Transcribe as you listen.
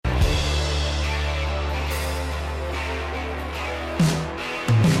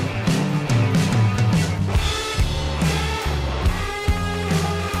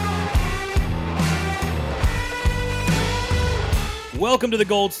Welcome to the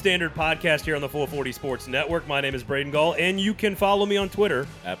Gold Standard Podcast here on the 440 Sports Network. My name is Braden Gall, and you can follow me on Twitter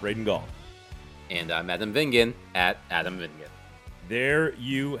at Braden Gall. And I'm Adam Vingan at Adam Vingan. There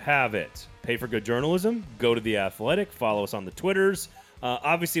you have it. Pay for good journalism. Go to The Athletic. Follow us on the Twitters.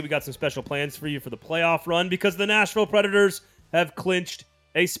 Obviously, we got some special plans for you for the playoff run because the Nashville Predators have clinched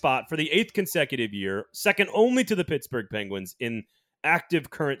a spot for the 8th consecutive year, second only to the Pittsburgh Penguins in active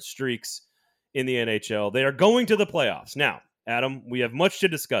current streaks in the NHL. They are going to the playoffs. Now, Adam, we have much to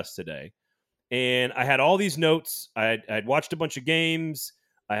discuss today, and I had all these notes. I'd watched a bunch of games.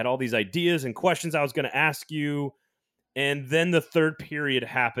 I had all these ideas and questions I was going to ask you, and then the third period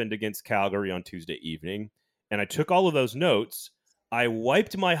happened against Calgary on Tuesday evening, and I took all of those notes. I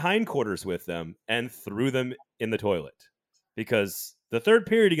wiped my hindquarters with them and threw them in the toilet because the third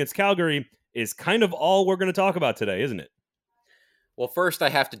period against Calgary is kind of all we're going to talk about today, isn't it? Well, first I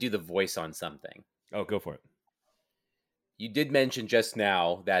have to do the voice on something. Oh, go for it. You did mention just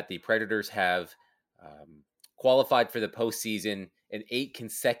now that the Predators have qualified for the postseason in 8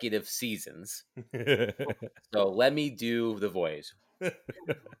 consecutive seasons. So let me do the voice.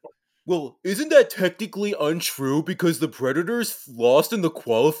 Well, isn't that technically untrue because the Predators lost in the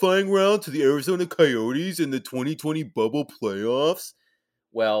qualifying round to the Arizona Coyotes in the 2020 bubble playoffs?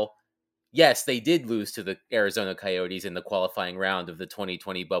 Well, yes, they did lose to the Arizona Coyotes in the qualifying round of the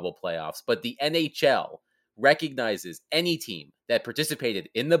 2020 bubble playoffs, but the NHL recognizes any team that participated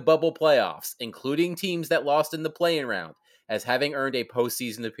in the bubble playoffs, including teams that lost in the play-in round, as having earned a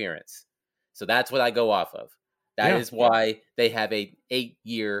postseason appearance. So that's what I go off of. That is why they have a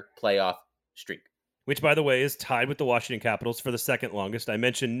 8-year playoff streak. Which, by the way, is tied with the Washington Capitals for the second longest. I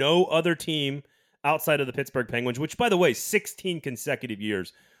mentioned no other team outside of the Pittsburgh Penguins, which, by the way, 16 consecutive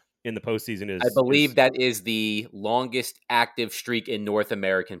years in the postseason is... I believe that is the longest active streak in North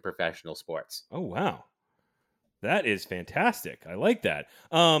American professional sports. Oh, wow. That is fantastic. I like that.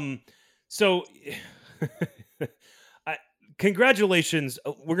 So, congratulations.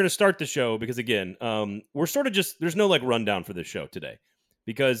 We're going to start the show because, again, we're sort of just, there's no like rundown for this show today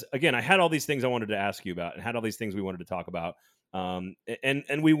because, again, I had all these things I wanted to ask you about and had all these things we wanted to talk about.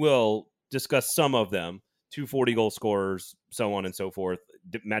 And we will discuss some of them, 240 goal scorers, so on and so forth.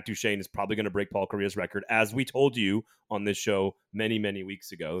 Matt Duchene is probably going to break Paul Kariya's record, as we told you on this show many, many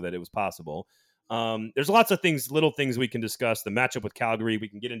weeks ago that it was possible. There's lots of things, little things we can discuss. The matchup with Calgary, we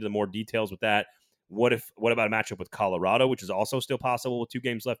can get into the more details with that. What about a matchup with Colorado, which is also still possible with 2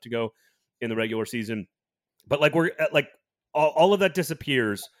 games left to go in the regular season? But all of that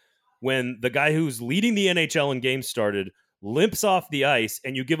disappears when the guy who's leading the NHL in games started limps off the ice,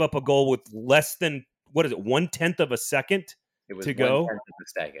 and you give up a goal with less than 1/10 of a second to go. 1/10 of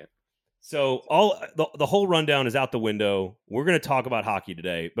a second. So the whole rundown is out the window. We're going to talk about hockey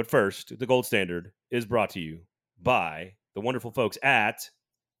today. But first, the Gold Standard is brought to you by the wonderful folks at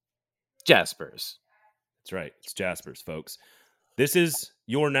Jaspers. That's right. It's Jaspers, folks. This is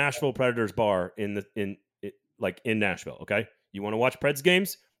your Nashville Predators bar in Nashville, okay? You want to watch Preds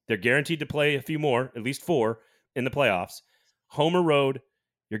games? They're guaranteed to play a few more, at least 4, in the playoffs. Home or road,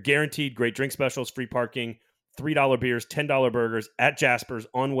 you're guaranteed great drink specials, free parking, $3 beers, $10 burgers at Jaspers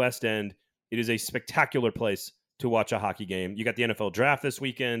on West End. It is a spectacular place to watch a hockey game. You got the NFL draft this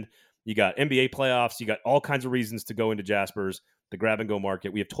weekend. You got NBA playoffs. You got all kinds of reasons to go into Jaspers, the grab-and-go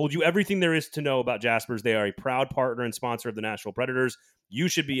market. We have told you everything there is to know about Jaspers. They are a proud partner and sponsor of the Nashville Predators. You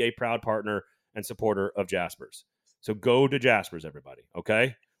should be a proud partner and supporter of Jaspers. So go to Jaspers, everybody,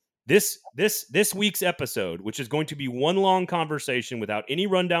 okay? This week's episode, which is going to be one long conversation without any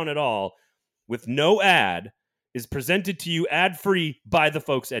rundown at all, with no ad, is presented to you ad-free by the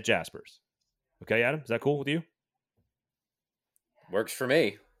folks at Jaspers. Okay, Adam? Is that cool with you? Works for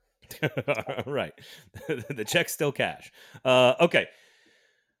me. All right. The check's still cash. Okay.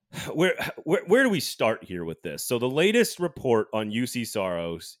 Where do we start here with this? So the latest report on Juuse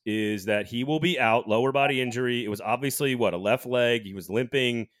Saros is that he will be out, lower body injury. It was obviously, a left leg. He was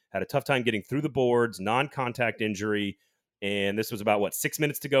limping, had a tough time getting through the boards, non-contact injury. And this was about, 6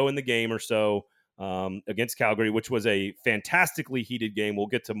 minutes to go in the game or so. Against Calgary, which was a fantastically heated game. We'll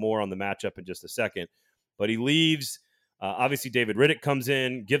get to more on the matchup in just a second. But he leaves. Obviously, David Rittich comes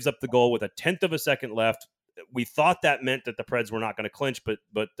in, gives up the goal with 1/10 of a second left. We thought that meant that the Preds were not going to clinch,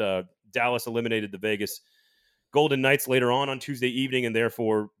 but Dallas eliminated the Vegas Golden Knights later on Tuesday evening, and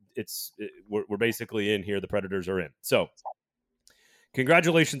therefore we're basically in here. The Predators are in. So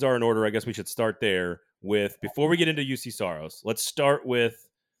congratulations are in order. I guess we should start there before we get into Juuse Saros, let's start with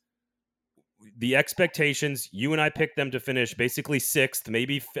the expectations. You and I picked them to finish basically 6th.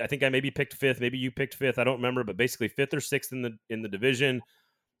 I think I maybe picked 5th. Maybe you picked 5th. I don't remember, but basically 5th or 6th in the division.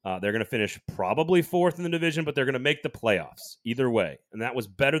 They're going to finish probably 4th in the division, but they're going to make the playoffs either way. And that was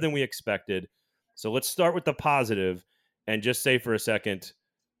better than we expected. So let's start with the positive and just say for a second,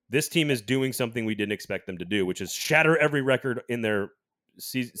 this team is doing something we didn't expect them to do, which is shatter every record in their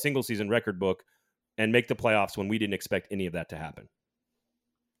single season record book and make the playoffs when we didn't expect any of that to happen.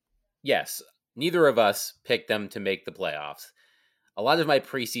 Yes, neither of us picked them to make the playoffs. A lot of my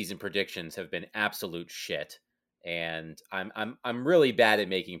preseason predictions have been absolute shit, and I'm really bad at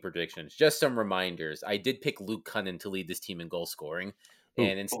making predictions. Just some reminders: I did pick Luke Cunnin to lead this team in goal scoring,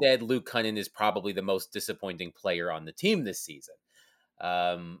 and instead, Luke Cunnin is probably the most disappointing player on the team this season.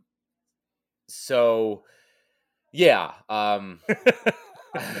 So, yeah,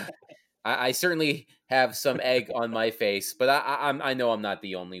 I certainly have some egg on my face, but I know I'm not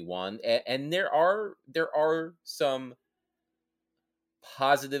the only one, and there are some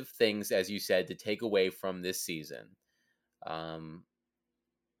positive things, as you said, to take away from this season. Um,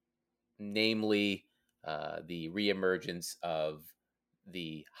 Namely, the reemergence of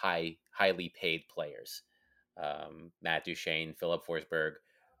the highly paid players, Matt Duchene, Philip Forsberg,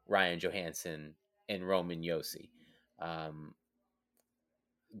 Ryan Johansson, and Roman Josi.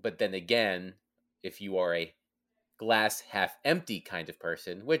 But then again, if you are a glass half empty kind of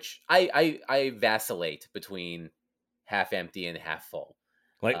person, which I vacillate between half empty and half full.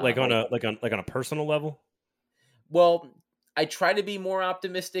 Like on a personal level. Well, I try to be more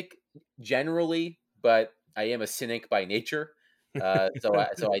optimistic generally, but I am a cynic by nature.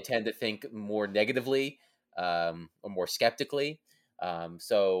 So I tend to think more negatively, or more skeptically.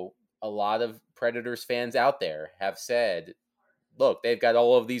 So a lot of Predators fans out there have said, look, they've got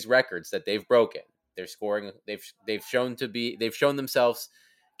all of these records that they've broken. They're scoring. They've shown themselves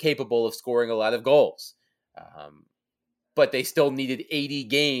capable of scoring a lot of goals, but they still needed 80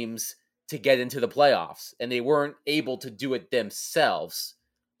 games to get into the playoffs, and they weren't able to do it themselves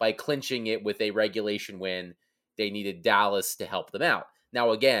by clinching it with a regulation win. They needed Dallas to help them out.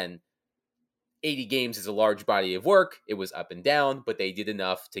 Now, again, 80 games is a large body of work. It was up and down, but they did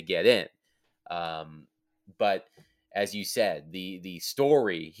enough to get in. But as you said, the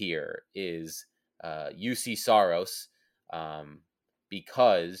story here is Juuse Saros,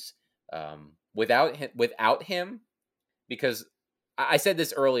 because without him, because I said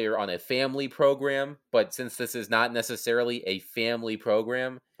this earlier on a family program, but since this is not necessarily a family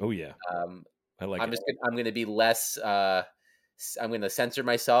program, oh yeah, I like it. I'm going to be less. I'm going to censor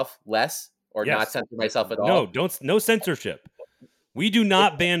myself less, or not censor myself at all. No censorship. We do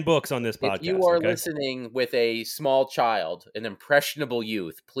not ban books on this podcast. If you are listening with a small child, an impressionable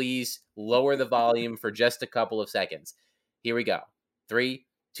youth, please lower the volume for just a couple of seconds. Here we go. 3,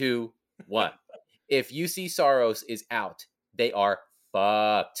 2, 1. If Juuse Saros is out, they are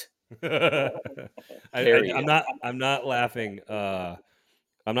fucked. I'm not laughing.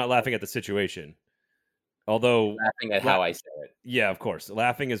 I'm not laughing at the situation. Although laughing at how I said it. Yeah, of course.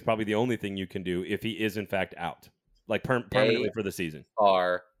 Laughing is probably the only thing you can do if he is in fact out, like permanently for the season.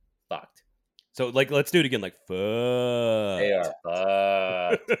 Are fucked. So let's do it again. Like fuck. They are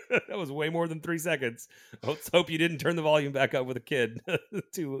fucked. That was way more than 3 seconds. Let's hope you didn't turn the volume back up with a kid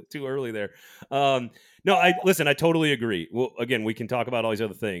too early there. No, I totally agree. Well, again, we can talk about all these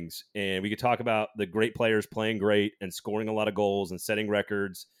other things, and we could talk about the great players playing great and scoring a lot of goals and setting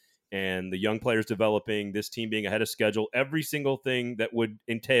records, and the young players developing, this team being ahead of schedule, every single thing that would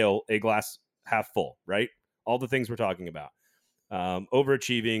entail a glass half full, right? All the things we're talking about.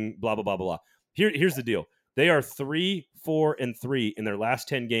 Overachieving, blah, blah, blah, blah, blah. Here's the deal. They are 3, 4, and 3 in their last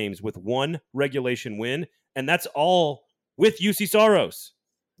 10 games with 1 regulation win, and that's all with Juuse Saros.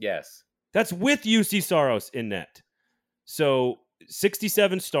 Yes. That's with Juuse Saros in net. So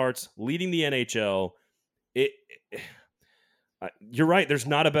 67 starts, leading the NHL. You're right. There's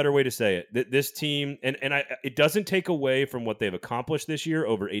not a better way to say it. This team, it doesn't take away from what they've accomplished this year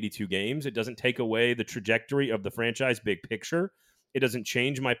over 82 games. It doesn't take away the trajectory of the franchise big picture. It doesn't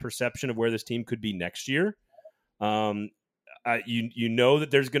change my perception of where this team could be next year. You know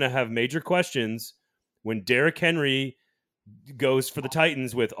that there's going to have major questions when Derrick Henry goes for the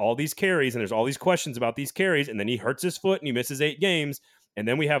Titans with all these carries, and there's all these questions about these carries, and then he hurts his foot and he misses 8 games. And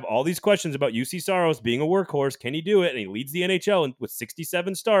then we have all these questions about Juuse Saros being a workhorse. Can he do it? And he leads the NHL with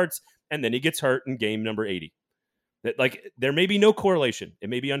 67 starts, and then he gets hurt in game number 80. There may be no correlation. It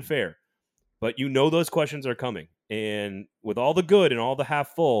may be unfair, but those questions are coming. And with all the good and all the half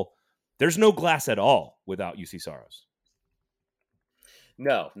full, there's no glass at all without Juuse Saros.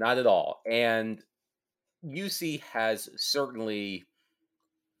 No, not at all. And Juuse has certainly,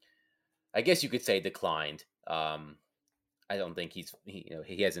 I guess you could say, declined. I don't think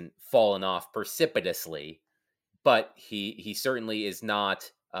he hasn't fallen off precipitously, but he certainly is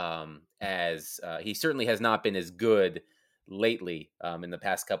not as he certainly has not been as good lately in the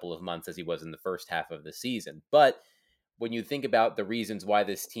past couple of months as he was in the first half of the season. But when you think about the reasons why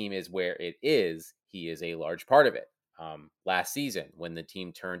this team is where it is, he is a large part of it. Last season, when the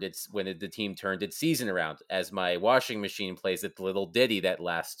team turned its season around, as my washing machine plays the little ditty that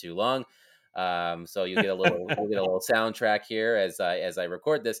lasts too long. So you get a little soundtrack here as I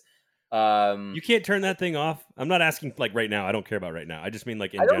record this. You can't turn that thing off. I'm not asking like right now. I don't care about right now. I just mean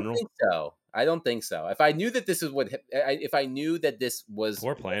like in I don't general. think so. I don't think so. If I knew that this is if I knew that this was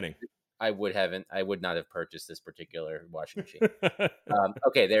Poor planning. I would not have purchased this particular washing machine.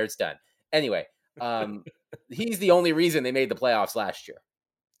 Okay, there, it's done. Anyway, he's the only reason they made the playoffs last year.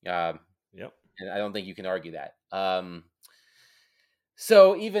 Yep. And I don't think you can argue that.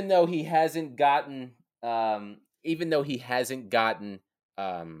 So even though he hasn't gotten,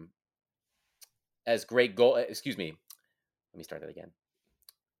 as great goal, excuse me, let me start that again.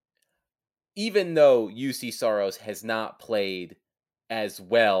 Even though Juuse Saros has not played as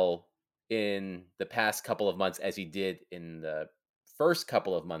well in the past couple of months as he did in the first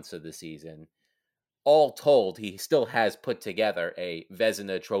couple of months of the season, all told, he still has put together a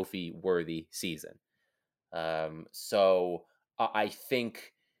Vezina Trophy worthy season. So I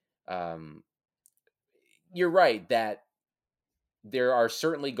think you're right that there are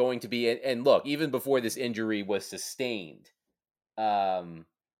certainly going to be, and look, even before this injury was sustained.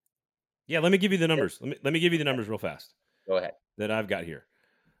 Yeah, let me give you the numbers. Let me give you the numbers real fast. Go ahead. That I've got here.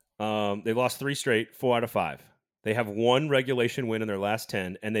 They lost 3 straight, 4 out of 5. They have 1 regulation win in their last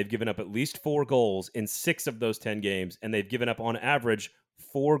 10, and they've given up at least 4 goals in 6 of those 10 games, and they've given up on average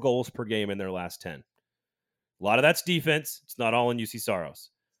 4 goals per game in their last 10. A lot of that's defense. It's not all in Juuse Saros,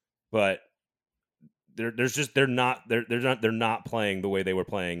 but they're not playing the way they were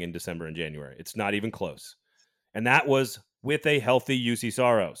playing in December and January. It's not even close, and that was with a healthy Juuse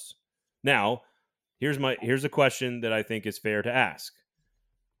Saros. Now, here's a question that I think is fair to ask.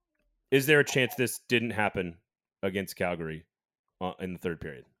 Is there a chance this didn't happen against Calgary in the third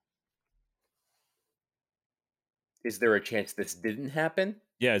period? Is there a chance this didn't happen?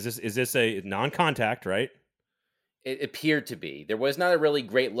 Yeah, is this a non-contact, right? It appeared to be. There was not a really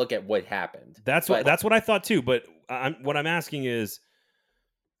great look at what happened. That's what I thought too, but what I'm asking is,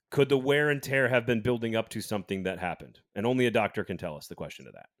 could the wear and tear have been building up to something that happened? And only a doctor can tell us the question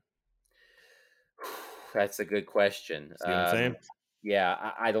to that. That's a good question. See what I'm saying? Yeah,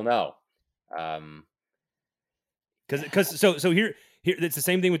 I don't know. Because so here it's the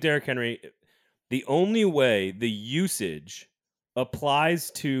same thing with Derrick Henry. The only way the usage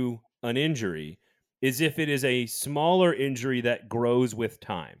applies to an injury is if it is a smaller injury that grows with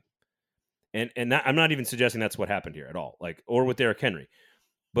time. And that, I'm not even suggesting that's what happened here at all, like, or with Derrick Henry.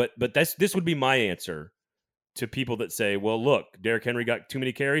 But this would be my answer to people that say, well, look, Derrick Henry got too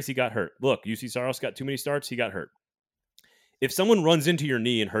many carries, he got hurt. Look, Juuse Saros got too many starts, he got hurt. If someone runs into your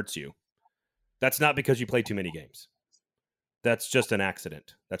knee and hurts you, that's not because you play too many games. That's just an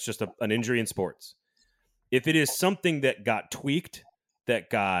accident. That's just an injury in sports. If it is something that got tweaked, that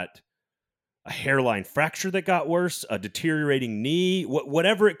got a hairline fracture that got worse, a deteriorating knee,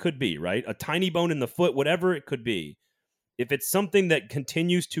 whatever it could be, right? A tiny bone in the foot, whatever it could be. If it's something that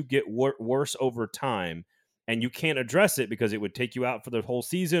continues to get worse over time and you can't address it because it would take you out for the whole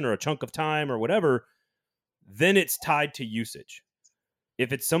season or a chunk of time or whatever, then it's tied to usage.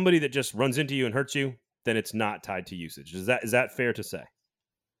 If it's somebody that just runs into you and hurts you, then it's not tied to usage. Is that fair to say?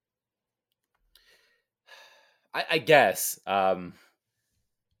 I guess.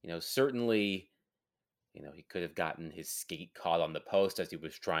 Certainly, he could have gotten his skate caught on the post as he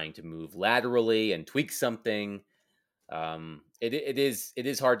was trying to move laterally and tweak something. It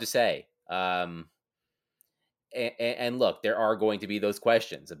is hard to say. And look, there are going to be those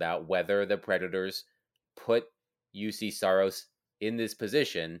questions about whether the Predators put Juuse Saros in this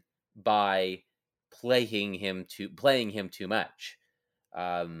position by playing him too much.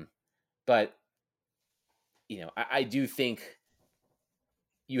 But I do think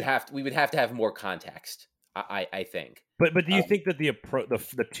we would have to have more context. I think. But do you think that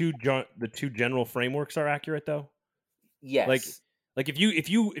the two general frameworks are accurate though? Yes. Like if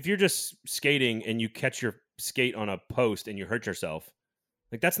you're just skating and you catch your skate on a post and you hurt yourself,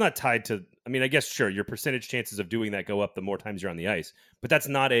 like that's not tied to. I mean, I guess sure, your percentage chances of doing that go up the more times you're on the ice, but that's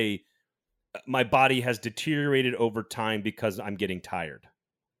not my body has deteriorated over time because I'm getting tired,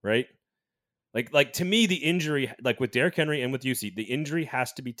 right? Like to me, the injury, like with Derrick Henry and with Juuse, the injury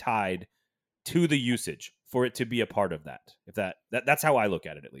has to be tied to the usage for it to be a part of that. If that's how I look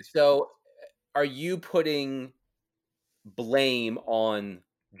at it, at least. So, are you putting blame on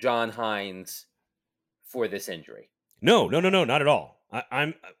John Hynes for this injury? No, not at all.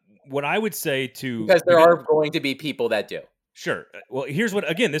 I'm what I would say Because there are going to be people that do. Sure. Well, here's what,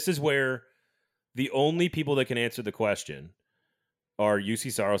 again, this is where the only people that can answer the question are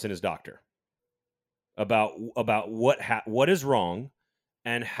Juuse Saros and his doctor about what is wrong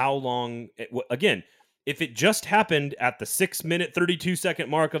and how long. Again, if it just happened at the 6-minute 32-second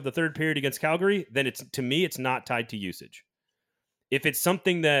mark of the third period against Calgary, then to me it's not tied to usage. If it's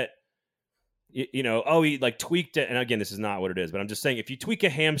something that he like tweaked it, and again, this is not what it is, but I'm just saying if you tweak a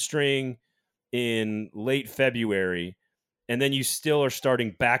hamstring in late February and then you still are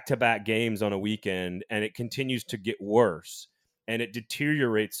starting back-to-back games on a weekend and it continues to get worse and it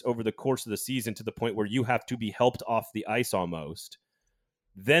deteriorates over the course of the season to the point where you have to be helped off the ice almost,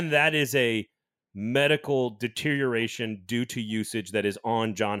 then that is a medical deterioration due to usage that is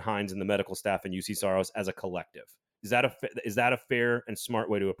on John Hines and the medical staff and Juuse Saros as a collective. Is that a fair and smart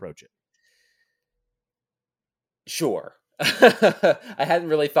way to approach it? Sure. I hadn't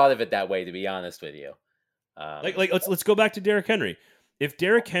really thought of it that way, to be honest with you. Let's go back to Derrick Henry. If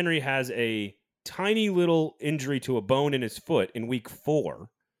Derrick Henry has a tiny little injury to a bone in his foot in week 4,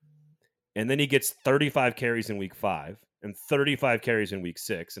 and then he gets 35 carries in week 5, and 35 carries in week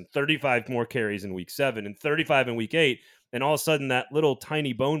 6, and 35 more carries in week 7, and 35 in week 8, and all of a sudden that little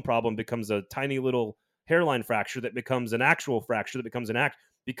tiny bone problem becomes a tiny little hairline fracture that becomes an actual fracture that becomes an act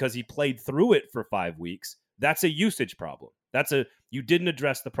because he played through it for 5 weeks. That's a usage problem. You didn't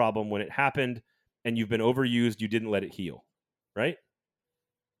address the problem when it happened, and you've been overused. You didn't let it heal, right?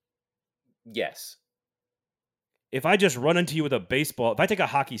 Yes. If I just run into you with a baseball, if I take a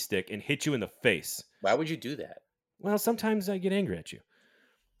hockey stick and hit you in the face. Why would you do that? Well, sometimes I get angry at you.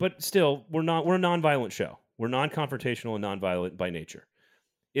 But still, we're a nonviolent show. We're non-confrontational and nonviolent by nature.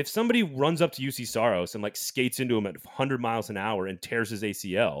 If somebody runs up to Juuse Saros and like skates into him at 100 miles an hour and tears his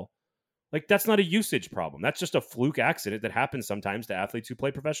ACL, like that's not a usage problem. That's just a fluke accident that happens sometimes to athletes who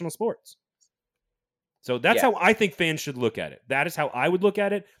play professional sports. So that's how I think fans should look at it. That is how I would look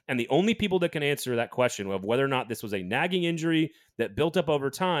at it. And the only people that can answer that question of whether or not this was a nagging injury that built up over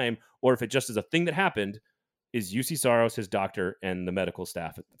time, or if it just is a thing that happened, is Juuse Saros, his doctor, and the medical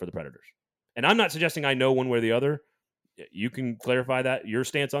staff for the Predators. And I'm not suggesting I know one way or the other. You can clarify that, your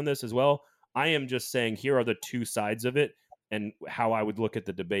stance on this as well. I am just saying here are the two sides of it and how I would look at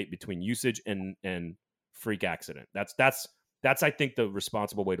the debate between usage and freak accident. That's I think the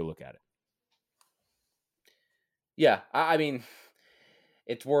responsible way to look at it. Yeah, I mean,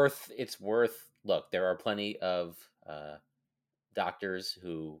 it's worth. Look, there are plenty of doctors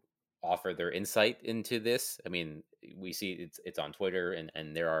who offer their insight into this. I mean, we see it's on Twitter,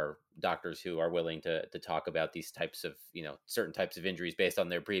 and there are doctors who are willing to talk about these types of certain types of injuries based on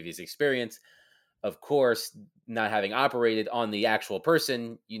their previous experience. Of course, not having operated on the actual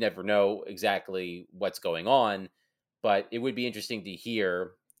person, you never know exactly what's going on. But it would be interesting to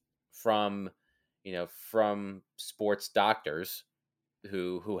hear from sports doctors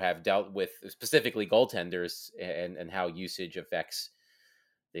who have dealt with specifically goaltenders and how usage affects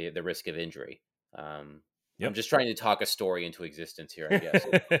the risk of injury. I'm just trying to talk a story into existence here, I guess.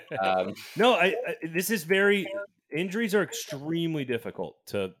 No, this is injuries are extremely difficult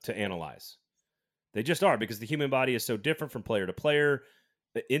to analyze. They just are, because the human body is so different from player to player.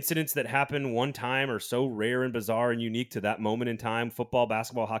 The incidents that happen one time are so rare and bizarre and unique to that moment in time. Football,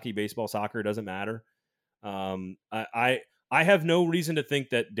 basketball, hockey, baseball, soccer, doesn't matter. I have no reason to think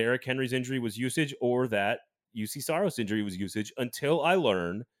that Derrick Henry's injury was usage or that Juuse Saros' injury was usage until I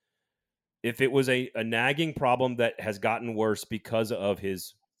learn if it was a nagging problem that has gotten worse because of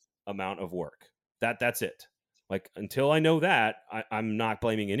his amount of work. That's it. Like, until I know that, I'm not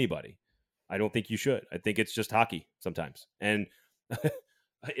blaming anybody. I don't think you should. I think it's just hockey sometimes. And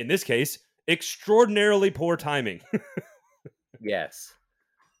in this case, extraordinarily poor timing. Yes,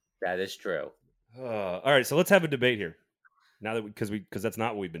 that is true. All right, so let's have a debate here. Now that because that's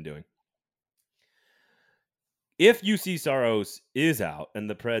not what we've been doing. If Juuse Saros is out and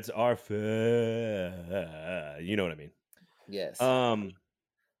the Preds are you know what I mean. Yes.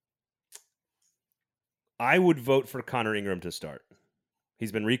 I would vote for Connor Ingram to start.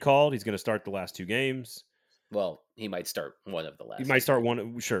 He's been recalled. He's going to start the last 2 games. Well, he might start one of the last. He might start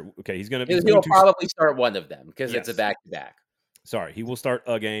one. Sure. Okay. He'll probably start one of them because it's a back-to-back. Sorry. He will start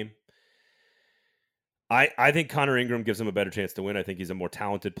a game. I think Connor Ingram gives him a better chance to win. I think he's a more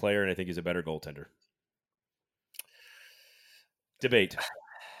talented player, and I think he's a better goaltender. Debate.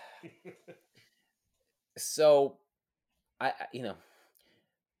 So,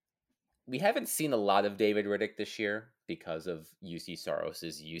 we haven't seen a lot of David Rittich this year because of Juuse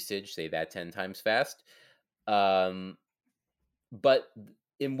Saros' usage. Say that 10 times fast. But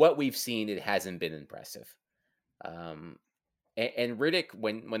in what we've seen, it hasn't been impressive. And Rittich,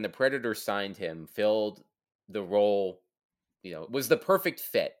 when the Predators signed him, filled the role, was the perfect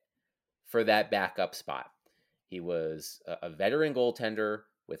fit for that backup spot. He was a veteran goaltender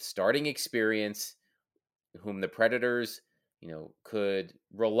with starting experience, whom the Predators, could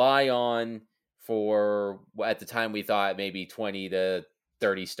rely on for, at the time we thought, maybe 20 to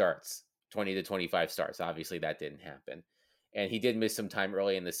 30 starts, 20 to 25 starts. Obviously, that didn't happen. And he did miss some time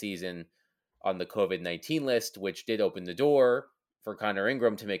early in the season on the COVID-19 list, which did open the door for Connor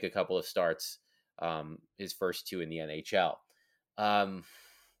Ingram to make a couple of starts, his first two in the NHL.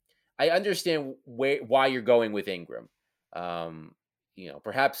 I understand why you're going with Ingram.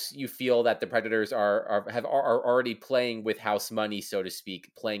 Perhaps you feel that the Predators are already playing with house money, so to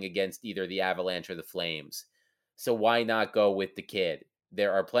speak, playing against either the Avalanche or the Flames. So why not go with the kid?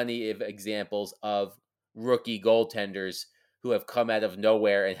 There are plenty of examples of rookie goaltenders who have come out of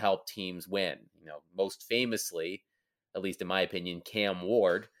nowhere and helped teams win. Most famously, at least in my opinion, Cam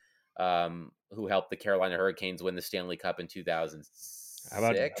Ward, who helped the Carolina Hurricanes win the Stanley Cup in 2006. How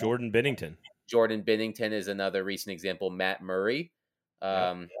about Jordan Binnington? Jordan Binnington is another recent example. Matt Murray,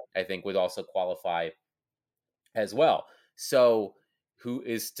 I think, would also qualify as well. So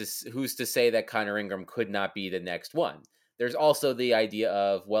who's to say that Connor Ingram could not be the next one? There's also the idea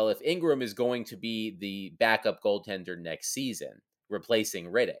of, well, if Ingram is going to be the backup goaltender next season,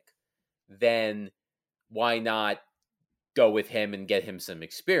 replacing Rittich, then why not go with him and get him some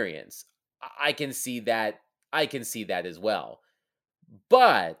experience? I can see that. I can see that as well.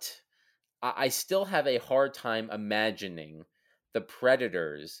 But I still have a hard time imagining the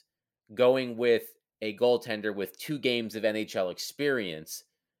Predators going with a goaltender with 2 games of NHL experience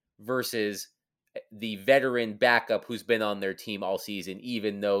versus the veteran backup who's been on their team all season,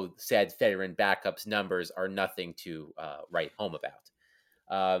 even though said veteran backup's numbers are nothing to write home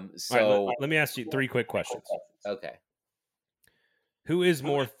about. So let me ask you 3 quick questions. Okay. Who is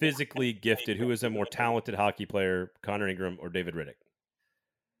more physically gifted? Who is a more talented hockey player, Connor Ingram or David Rittich?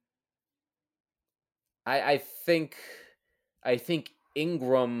 I think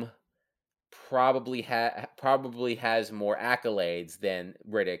Ingram probably has more accolades than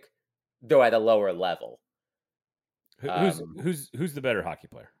Rittich, though at a lower level. Who's the better hockey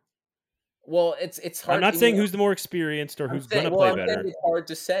player? Well, it's hard. I'm not saying who's the more experienced or who's going to play better. It's hard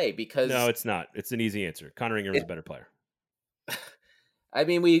to say because no, it's not. It's an easy answer. Connor Ingram is a better player. I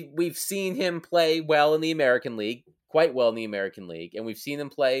mean, we've seen him play well in the American League, quite well in the American League, and we've seen him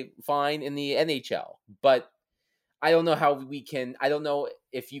play fine in the NHL. But I don't know how we can. I don't know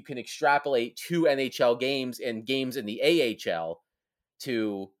if you can extrapolate 2 NHL games and games in the AHL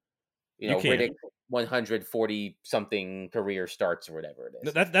to, Rittich 140 something career starts or whatever it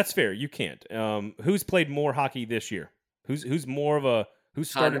is. No, that's fair. You can't. Who's played more hockey this year? Who's started more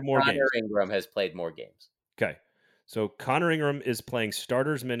games? Connor Ingram has played more games. Okay. So Connor Ingram is playing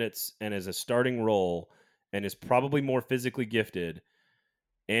starters minutes and is a starting role and is probably more physically gifted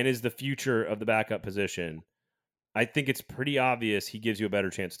and is the future of the backup position. I think it's pretty obvious he gives you a better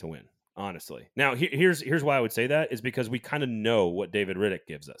chance to win, honestly. Now, here's why I would say that is because we kind of know what David Rittich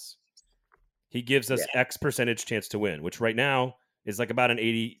gives us. He gives us X percentage chance to win, which right now is like about an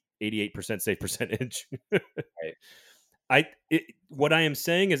 88% safe percentage. Right. What I am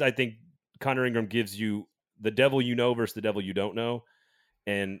saying is I think Connor Ingram gives you the devil you know versus the devil you don't know.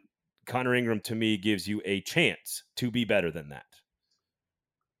 And Connor Ingram, to me, gives you a chance to be better than that.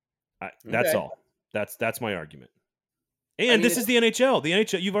 That's all. That's my argument. And this is the NHL. The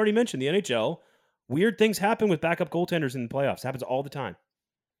NHL, you've already mentioned the NHL. Weird things happen with backup goaltenders in the playoffs. It happens all the time.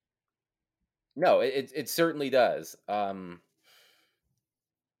 No, it certainly does. I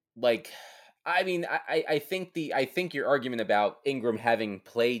think your argument about Ingram having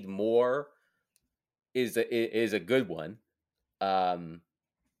played more is a good one. I'm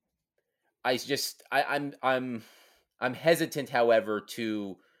hesitant, however,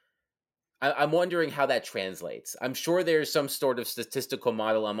 I'm wondering how that translates. I'm sure there's some sort of statistical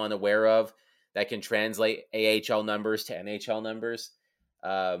model I'm unaware of that can translate AHL numbers to NHL numbers.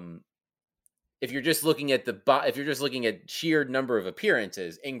 If you're just looking at sheer number of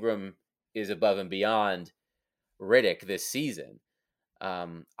appearances, Ingram is above and beyond Rittich this season.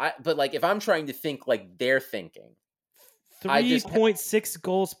 But like if I'm trying to think like they're thinking, 3.6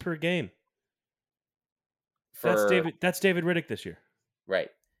 goals per game. That's David Rittich this year. Right.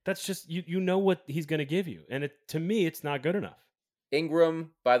 That's just you know what he's going to give you, and to me, it's not good enough.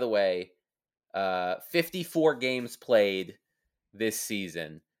 Ingram, by the way, 54 games played this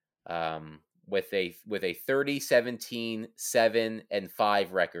season, with a 30, 17, 7, and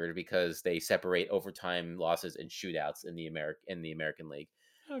 5 record because they separate overtime losses and shootouts in the American League.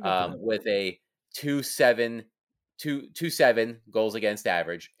 With a 2-7, .227 goals against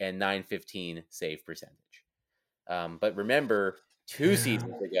average and .915 save percentage. But remember, 2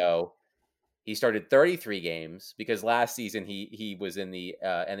 seasons ago, he started 33 games because last season he was in the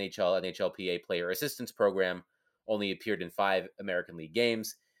NHLPA Player Assistance Program, only appeared in 5 American League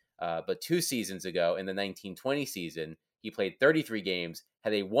games. But 2 seasons ago, in the 1920 season, he played 33 games,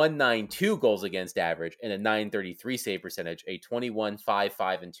 had a .192 goals against average and a .933 save percentage, a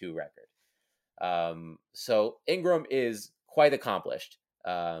 21-5-5-2 record. So Ingram is quite accomplished.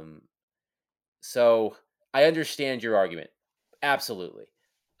 So I understand your argument. Absolutely.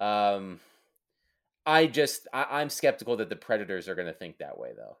 I'm skeptical that the Predators are going to think that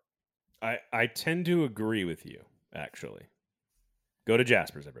way, though. I tend to agree with you, actually. Go to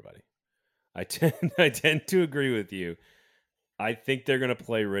Jasper's, everybody. I tend to agree with you. I think they're going to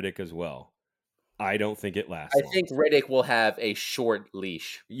play Rittich as well. I don't think it lasts long. I think Rittich will have a short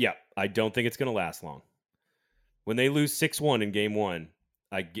leash. Yeah, I don't think it's going to last long. When they lose 6-1 in game 1,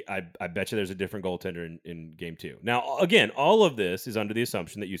 I bet you there's a different goaltender in game 2. Now, again, all of this is under the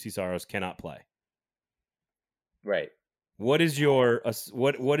assumption that Juuse Saros cannot play. Right. What is your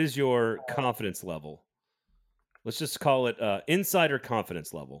what is your confidence level? Let's just call it insider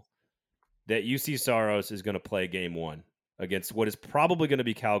confidence level that Juuse Saros is going to play game 1 against what is probably going to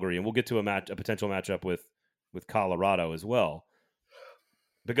be Calgary, and we'll get to a potential matchup with Colorado as well.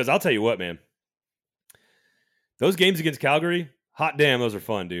 Because I'll tell you what, man, those games against Calgary, hot damn, those are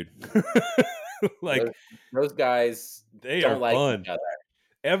fun, dude. Like those guys, they don't are like fun. each other.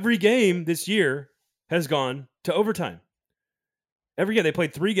 Every game this year has gone to overtime. Every game they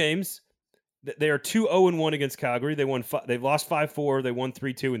played 3 games. They are 2-0-1 against Calgary. They lost 5-4. They won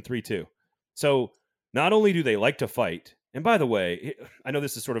 3-2 and 3-2. So not only do they like to fight, and by the way, I know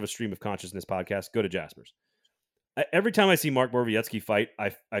this is sort of a stream of consciousness podcast. Go to Jasper's. Every time I see Mark Borowiecki fight,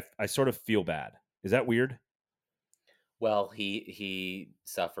 I sort of feel bad. Is that weird? Well, he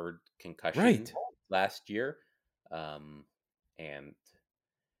suffered concussion last year, and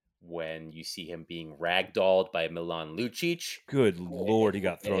when you see him being ragdolled by Milan Lucic, good Lord, he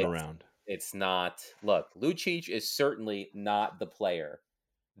got thrown around. It's not. Look, Lucic is certainly not the player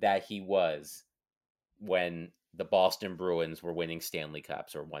that he was when the Boston Bruins were winning Stanley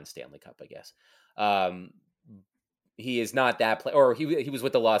Cups, or one Stanley Cup, I guess. He is not that player, or he was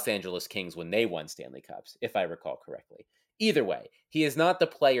with the Los Angeles Kings when they won Stanley Cups, if I recall correctly. Either way, he is not the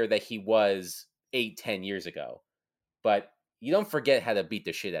player that he was 8-10 years ago. But you don't forget how to beat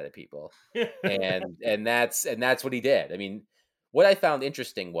the shit out of people, and that's what he did. I mean, what I found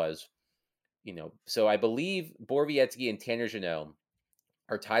interesting was, so I believe Borowiecki and Tanner Jeannot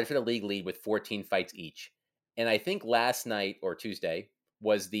are tied for the league lead with 14 fights each. And I think last night or Tuesday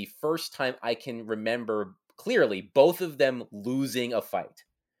was the first time I can remember clearly both of them losing a fight.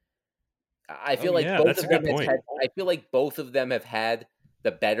 I feel I feel like both of them have had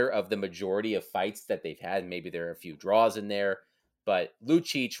the better of the majority of fights that they've had. Maybe there are a few draws in there, but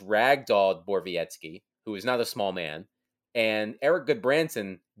Lucic ragdolled Borowiecki, who is not a small man, and Eric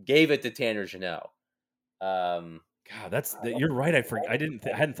Goodbranson gave it to Tanner Jeannot. God, you're right. I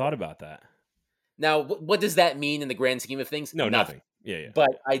hadn't thought about that. Now, what does that mean in the grand scheme of things? No, nothing. Yeah.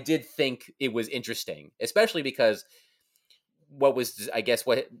 But I did think it was interesting, especially because what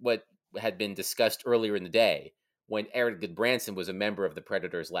had been discussed earlier in the day, when Eric Goodbranson was a member of the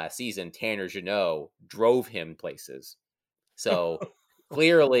Predators last season, Tanner Jeannot drove him places. So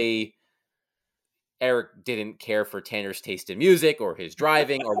clearly, Eric didn't care for Tanner's taste in music or his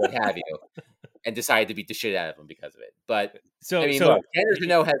driving or what have you, and decided to beat the shit out of him because of it. But look, Tanner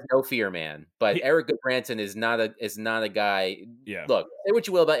Jeannot has no fear, man. But Eric Goodbranson is not a guy. Yeah. Look, say what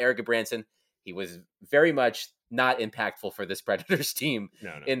you will about Eric Goodbranson, he was very much not impactful for this Predators team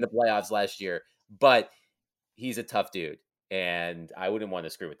in the playoffs last year. But he's a tough dude, and I wouldn't want to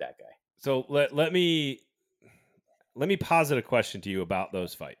screw with that guy. So let me posit a question to you about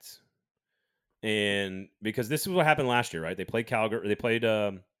those fights, and because this is what happened last year, right? They played Calgary, they played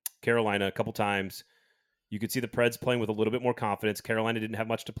Carolina a couple times. You could see the Preds playing with a little bit more confidence. Carolina didn't have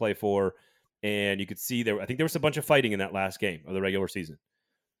much to play for, and you could see I think there was a bunch of fighting in that last game of the regular season.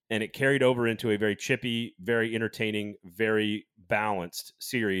 And it carried over into a very chippy, very entertaining, very balanced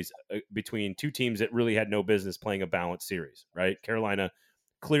series between two teams that really had no business playing a balanced series, right? Carolina,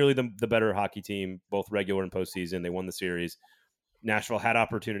 clearly the better hockey team, both regular and postseason. They won the series. Nashville had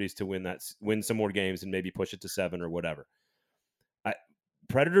opportunities to win some more games and maybe push it to 7 or whatever.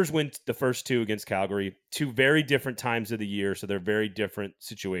 Predators win the first 2 against Calgary, 2 very different times of the year, so they're very different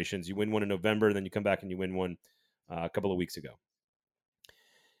situations. You win one in November, and then you come back and you win one a couple of weeks ago.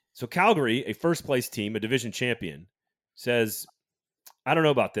 So Calgary, a first-place team, a division champion, says, I don't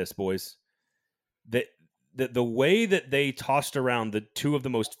know about this, boys. the way that they tossed around the two of the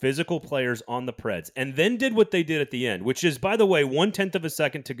most physical players on the Preds and then did what they did at the end, which is, by the way, 1/10 of a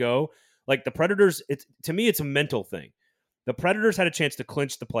second to go. Like the Predators, to me, it's a mental thing. The Predators had a chance to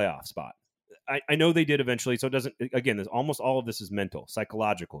clinch the playoff spot. I know they did eventually, so it doesn't, again, there's almost all of this is mental,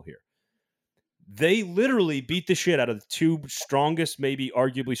 psychological here. They literally beat the shit out of the two strongest, maybe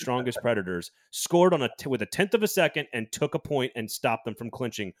arguably strongest Predators, scored on with a 1/10 of a second and took a point and stopped them from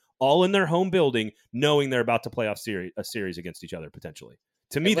clinching, all in their home building, knowing they're about to play off a series against each other potentially.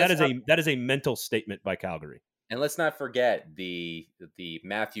 To me, that is a mental statement by Calgary. And let's not forget the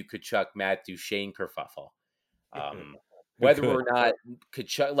Matthew Tkachuk, Matt Duchene kerfuffle. Whether or not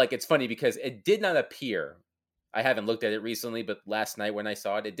Tkachuk, like, it's funny because it did not appear, I haven't looked at it recently, but last night when I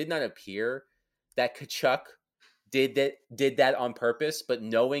saw it, it did not appear that Tkachuk did that on purpose. But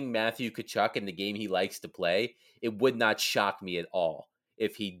knowing Matthew Tkachuk and the game he likes to play, it would not shock me at all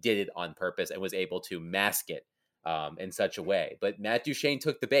if he did it on purpose and was able to mask it in such a way. But Matt Duchene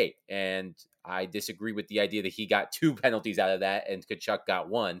took the bait, and I disagree with the idea that he got 2 penalties out of that and Tkachuk got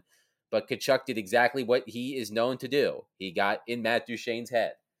 1. But Tkachuk did exactly what he is known to do. He got in Matt Duchene's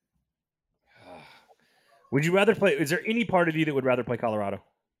head. Would you rather play? Is there any part of you that would rather play Colorado?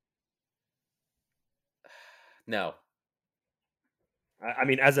 No. I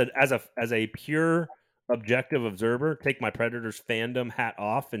mean, as a pure objective observer, take my Predators fandom hat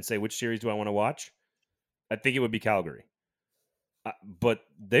off and say, which series do I want to watch? I think it would be Calgary. But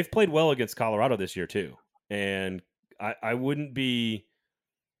they've played well against Colorado this year too. And I wouldn't be...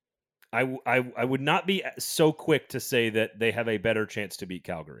 I would not be so quick to say that they have a better chance to beat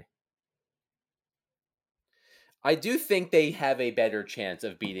Calgary. I do think they have a better chance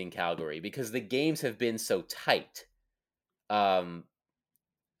of beating Calgary because the games have been so tight. I'm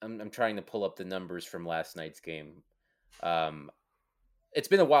trying to pull up the numbers from last night's game. It's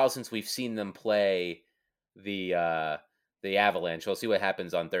been a while since we've seen them play the Avalanche. We'll see what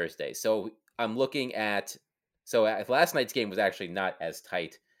happens on Thursday. So I'm looking at last night's game was actually not as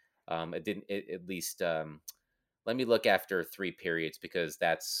tight. It didn't, at least, let me look after 3 periods because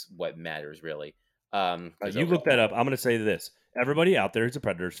that's what matters really. You look that up. I'm going to say this. Everybody out there who's a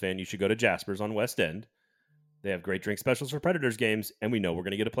Predators fan, you should go to Jasper's on West End. They have great drink specials for Predators games, and we know we're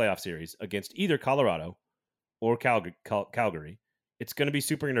going to get a playoff series against either Colorado or Calgary. It's going to be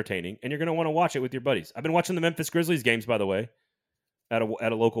super entertaining, and you're going to want to watch it with your buddies. I've been watching the Memphis Grizzlies games, by the way, at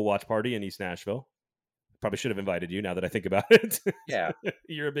a local watch party in East Nashville. Probably should have invited you now that I think about it. Yeah.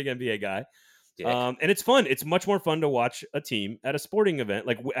 You're a big NBA guy. And it's fun. It's much more fun to watch a team at a sporting event,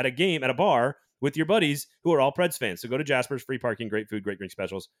 like at a game, at a bar with your buddies who are all Preds fans. So go to Jasper's, free parking, great food, great drink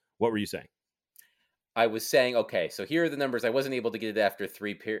specials. What were you saying? I was saying, okay, so here are the numbers. I wasn't able to get it after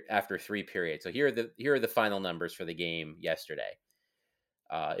 3 periods. So here are the final numbers for the game yesterday.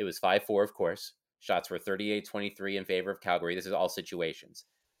 It was 5-4, of course. Shots were 38-23 in favor of Calgary. This is all situations.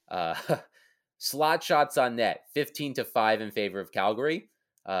 Slot shots on net, 15-5 in favor of Calgary.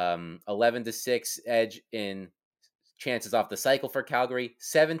 11-6 edge in chances off the cycle for Calgary.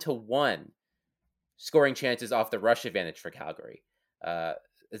 7-1 scoring chances off the rush advantage for Calgary.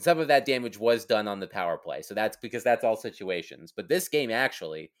 Some of that damage was done on the power play. So that's because that's all situations. But this game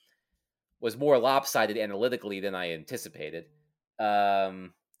actually was more lopsided analytically than I anticipated.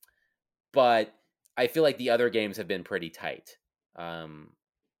 But I feel like the other games have been pretty tight.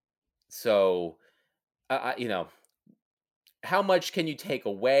 So, how much can you take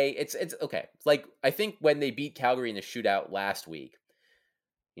away? It's okay. Like, I think when they beat Calgary in the shootout last week,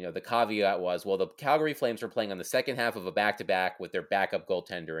 the caveat was, well, the Calgary Flames were playing on the second half of a back-to-back with their backup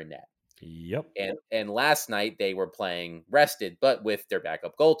goaltender in net. Yep. And last night they were playing rested, but with their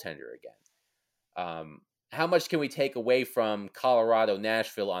backup goaltender again. How much can we take away from Colorado,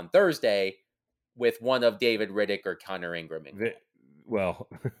 Nashville on Thursday with one of David Rittich or Connor Ingram? Well,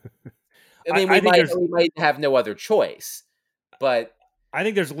 I mean, we might have no other choice, but I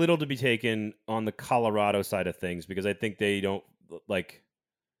think there's little to be taken on the Colorado side of things because I think they don't, like,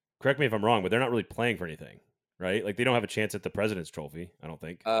 correct me if I'm wrong, but they're not really playing for anything, right? Like, they don't have a chance at the President's Trophy, I don't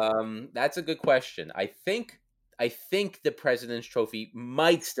think. That's a good question. I think the President's Trophy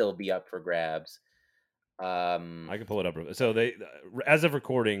might still be up for grabs. I can pull it up. So they, as of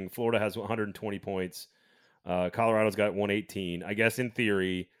recording, Florida has 120 points. Colorado's got 118. I guess in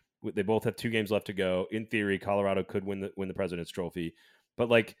theory, they both have 2 games left to go. In theory, Colorado could win the President's Trophy, but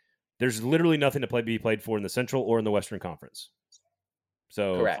like, there's literally nothing to be played for in the Central or in the Western Conference.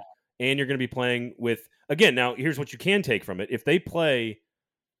 So, correct. And you're going to be playing with, again, now here's what you can take from it. If they play,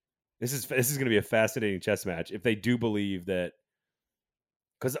 this is going to be a fascinating chess match. If they do believe that,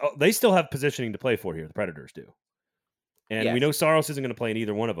 because they still have positioning to play for here, the Predators do. And we know Saros isn't going to play in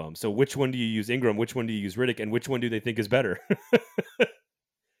either one of them. So which one do you use Ingram? Which one do you use Rittich? And which one do they think is better?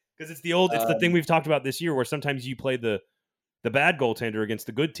 Because it's the thing we've talked about this year where sometimes you play the bad goaltender against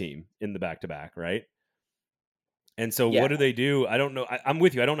the good team in the back-to-back, right? And so what do they do? I don't know. I'm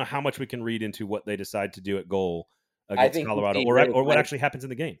with you. I don't know how much we can read into what they decide to do at goal against Colorado or what actually happens in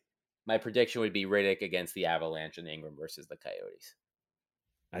the game. My prediction would be Rittich against the Avalanche and Ingram versus the Coyotes.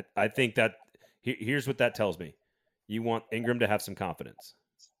 I think that here's what that tells me. You want Ingram to have some confidence,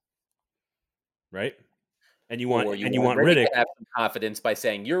 right? And you want Rittich to have some confidence by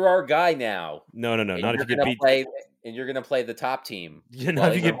saying you're our guy now. No. Not if you get beat. And you're going to play the top team.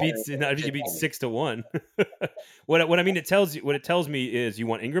 Not if you get beat. Not if you get beat 6-1. What I mean, what it tells me is you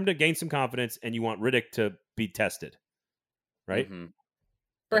want Ingram to gain some confidence, and you want Rittich to be tested, right? Mm-hmm.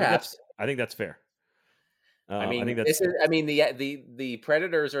 Perhaps. I think that's fair. The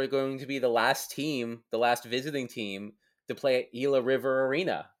Predators are going to be the last visiting team to play at Gila River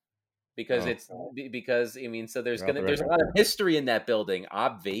Arena because so there's a lot of history in that building,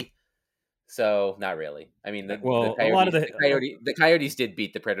 obvi. So not really. I mean, the Coyotes did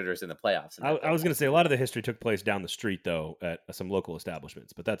beat the Predators in the playoffs. I was going to say a lot of the history took place down the street though at some local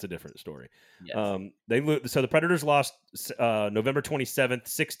establishments, but that's a different story. Yes. So the Predators lost November 27th,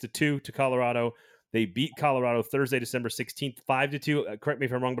 6-2 to Colorado. They beat Colorado Thursday, December 16th, 5-2. Correct me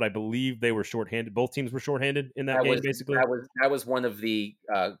if I'm wrong, but I believe they were shorthanded. Both teams were shorthanded in that game, basically. That was one of the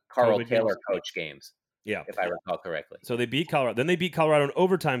Carl Taylor coach games. Yeah. If I recall correctly. So they beat Colorado. Then they beat Colorado in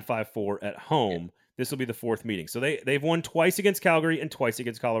overtime 5-4 at home. Yeah. This will be the fourth meeting. So they've won twice against Calgary and twice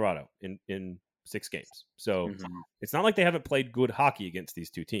against Colorado in 6 games. So It's not like they haven't played good hockey against these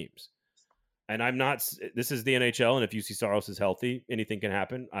two teams. And this is the NHL, and if Juuse Saros is healthy, anything can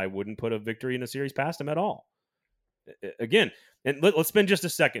happen. I wouldn't put a victory in a series past him at all. Again, and let's spend just a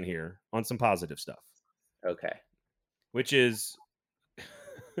second here on some positive stuff. Okay. Which is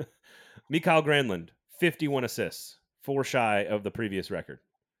Mikael Granlund, 51 assists, 4 shy of the previous record.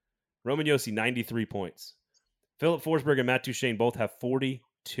 Roman Josi, 93 points. Philip Forsberg and Matt Duchene both have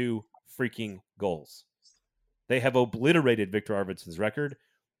 42 freaking goals. They have obliterated Victor Arvidsson's record.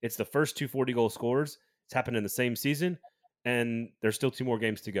 It's the first 2 40-goal scorers. It's happened in the same season, and there's still 2 more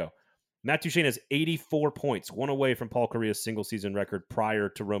games to go. Matt Duchene has 84 points, 1 away from Paul Kariya's single-season record prior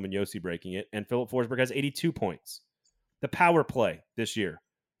to Roman Josi breaking it, and Philip Forsberg has 82 points. The power play this year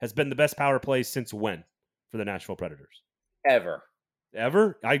has been the best power play since when for the Nashville Predators? Ever?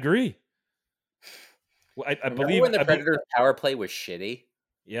 I agree. Well, I believe when the Predators' power play was shitty.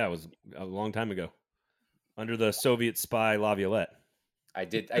 Yeah, it was a long time ago, under the Soviet spy Laviolette. I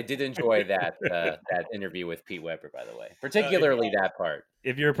did enjoy that interview with Pete Weber, by the way, particularly that part.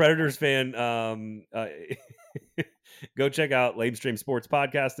 If you're a Predators fan, go check out Lamestream Sports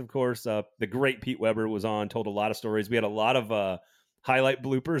Podcast. Of course, the great Pete Weber was on, told a lot of stories. We had a lot of highlight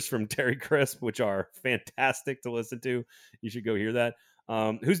bloopers from Terry Crisp, which are fantastic to listen to. You should go hear that.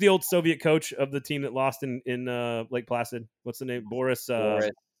 Who's the old Soviet coach of the team that lost in Lake Placid? What's the name? Boris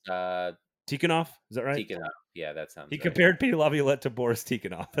Tikhonov, is that right? Tikhonov, yeah, that sounds. He compared Peter Laviolette to Boris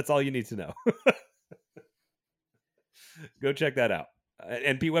Tikhonov. That's all you need to know. Go check that out.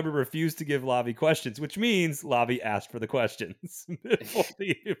 And Pete Weber refused to give Lavi questions, which means Lavi asked for the questions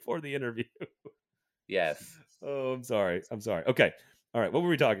before the interview. Yes. Oh, I'm sorry. Okay. All right. What were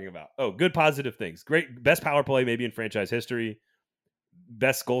we talking about? Oh, good positive things. Great. Best power play maybe in franchise history.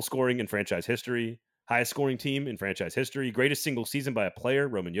 Best goal scoring in franchise history. Highest scoring team in franchise history. Greatest single season by a player,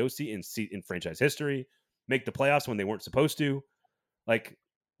 Roman Josi, in franchise history. Make the playoffs when they weren't supposed to. Like,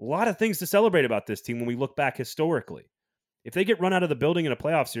 a lot of things to celebrate about this team when we look back historically. If they get run out of the building in a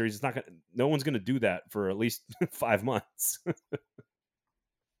playoff series, no one's going to do that for at least 5 months.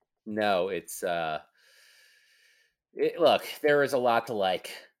 No, it's look, there is a lot to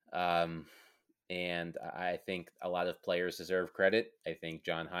like. And I think a lot of players deserve credit. I think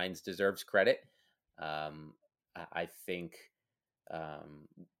John Hines deserves credit. I think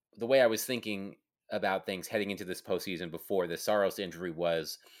the way I was thinking about things heading into this postseason before the Saros injury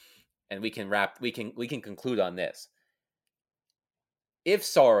was, and we can conclude on this. If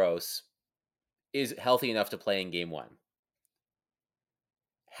Saros is healthy enough to play in Game 1,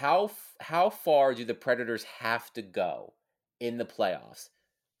 how far do the Predators have to go in the playoffs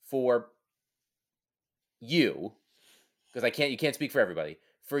for you? Because you can't speak for everybody.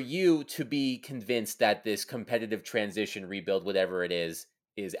 For you to be convinced that this competitive transition rebuild, whatever it is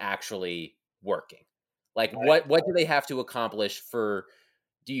actually working. Like, what do they have to accomplish do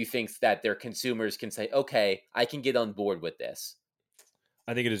you think that their consumers can say, okay, I can get on board with this?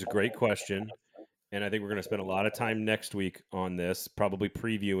 I think it is a great question. And I think we're going to spend a lot of time next week on this, probably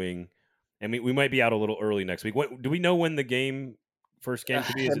previewing And we might be out a little early next week. What do we know when the first game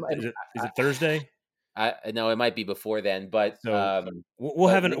could be? Is it Thursday? No, it might be before then, but so we'll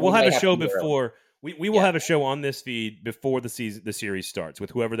have a show before. We will have a show on this feed before the series starts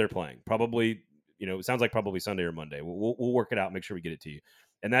with whoever they're playing. Probably, it sounds like probably Sunday or Monday. We'll work it out, make sure we get it to you.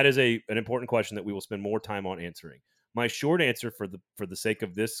 And that is an important question that we will spend more time on answering. My short answer for the sake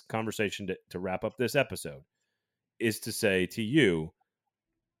of this conversation to wrap up this episode is to say to you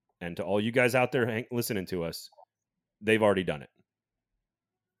and to all you guys out there listening to us, they've already done it.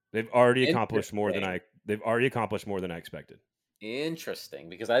 They've already accomplished more than I expected. Interesting,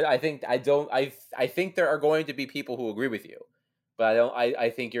 because I think there are going to be people who agree with you, but I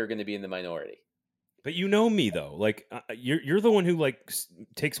think you're going to be in the minority. But you know me though, like you're the one who like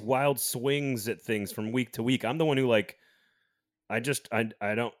takes wild swings at things from week to week. I'm the one who like I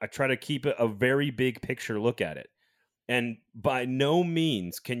try to keep a very big picture look at it. And by no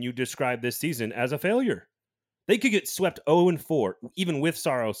means can you describe this season as a failure. They could get swept 0-4 even with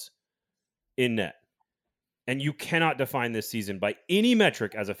Saros in net. And you cannot define this season by any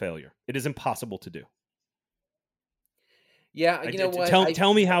metric as a failure. It is impossible to do. Yeah, you know what?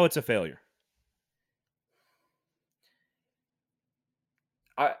 Tell me how it's a failure.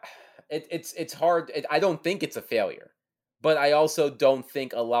 It's hard. I don't think it's a failure, but I also don't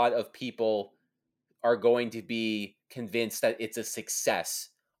think a lot of people are going to be convinced that it's a success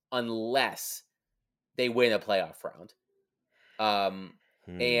unless they win a playoff round.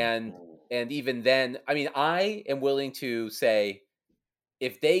 And even then, I mean, I am willing to say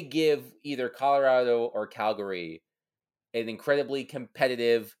if they give either Colorado or Calgary an incredibly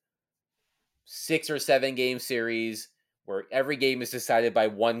competitive 6 or 7 game series where every game is decided by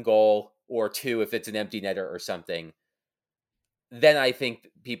 1 goal or 2 if it's an empty netter or something, then I think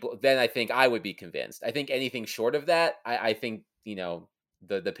I would be convinced. I think anything short of that, I think,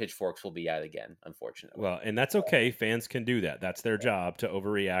 the pitchforks will be out again, unfortunately. Well, and that's okay. Fans can do that. That's their job, to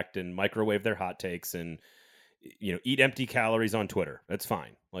overreact and microwave their hot takes and, eat empty calories on Twitter. That's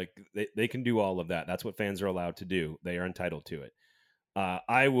fine. Like they can do all of that. That's what fans are allowed to do. They are entitled to it.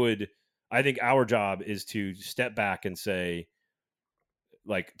 I think our job is to step back and say,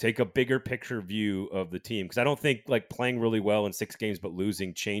 like, take a bigger picture view of the team. Because I don't think like playing really well in 6 games but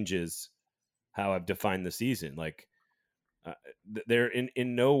losing changes how I've defined the season. Like, there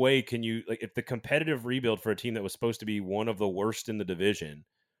in no way can you, like, if the competitive rebuild for a team that was supposed to be one of the worst in the division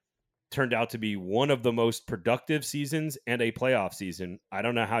turned out to be one of the most productive seasons and a playoff season, I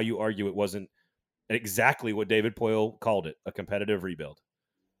don't know how you argue it wasn't exactly what David Poile called it, a competitive rebuild.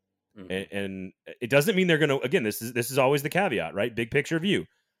 Mm-hmm. And it doesn't mean they're going to, again, this is always the caveat, right? Big picture view.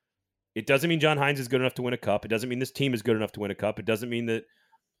 It doesn't mean John Hines is good enough to win a cup. It doesn't mean this team is good enough to win a cup. It doesn't mean that,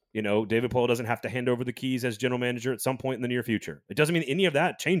 David Poile doesn't have to hand over the keys as general manager at some point in the near future. It doesn't mean any of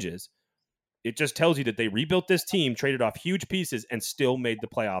that changes. It just tells you that they rebuilt this team, traded off huge pieces, and still made the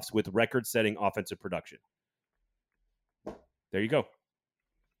playoffs with record-setting offensive production. There you go.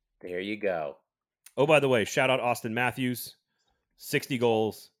 There you go. Oh, by the way, shout out Auston Matthews, 60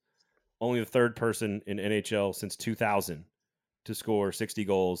 goals. Only the third person in NHL since 2000 to score 60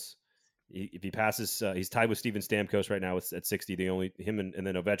 goals. If he passes, he's tied with Steven Stamkos right now at 60. Him and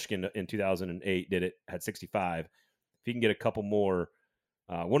then Ovechkin in 2008 had 65. If he can get a couple more,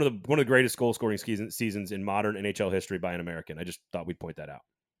 one of the greatest goal scoring seasons in modern NHL history by an American. I just thought we'd point that out.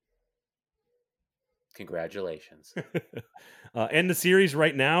 Congratulations. And the series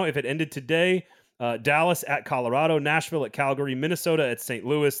right now, if it ended today, Dallas at Colorado, Nashville at Calgary, Minnesota at St.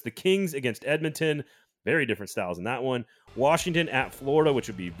 Louis, the Kings against Edmonton. Very different styles in that one. Washington at Florida, which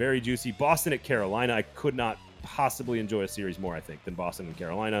would be very juicy. Boston at Carolina. I could not possibly enjoy a series more, I think, than Boston and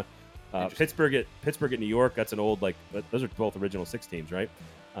Carolina. Pittsburgh at New York. That's an old, those are both original 6 teams, right?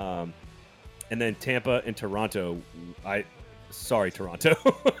 And then Tampa and Toronto. Sorry, Toronto.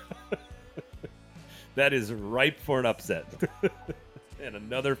 That is ripe for an upset. And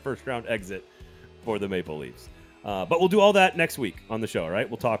another first-round exit for the Maple Leafs. But we'll do all that next week on the show, right?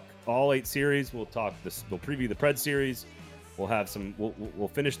 We'll talk all 8 series. We'll preview the Preds series. We'll have we'll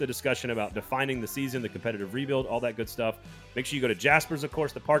finish the discussion about defining the season, the competitive rebuild, all that good stuff. Make sure you go to Jasper's, of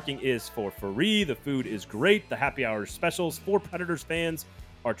course. The parking is for free. The food is great. The happy hour specials for Predators fans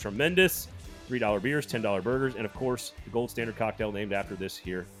are tremendous. $3 beers, $10 burgers, and of course, the gold standard cocktail named after this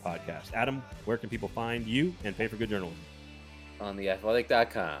here podcast. Adam, where can people find you and pay for good journalism? On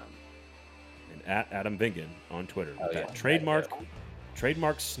theathletic.com. And at Adam Vingan on Twitter. Oh, yeah.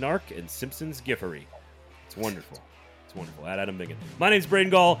 Trademark snark and Simpsons giffery. It's wonderful. It's wonderful. At Adam Vingan. My name's Braden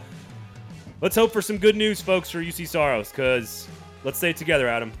Gall. Let's hope for some good news, folks, for Juuse Saros, because let's say it together,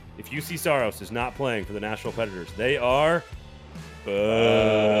 Adam. If Juuse Saros is not playing for the Nashville Predators, they are...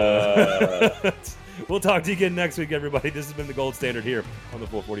 We'll talk to you again next week, everybody. This has been the Gold Standard here on the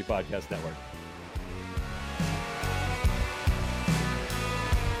 440 Podcast Network.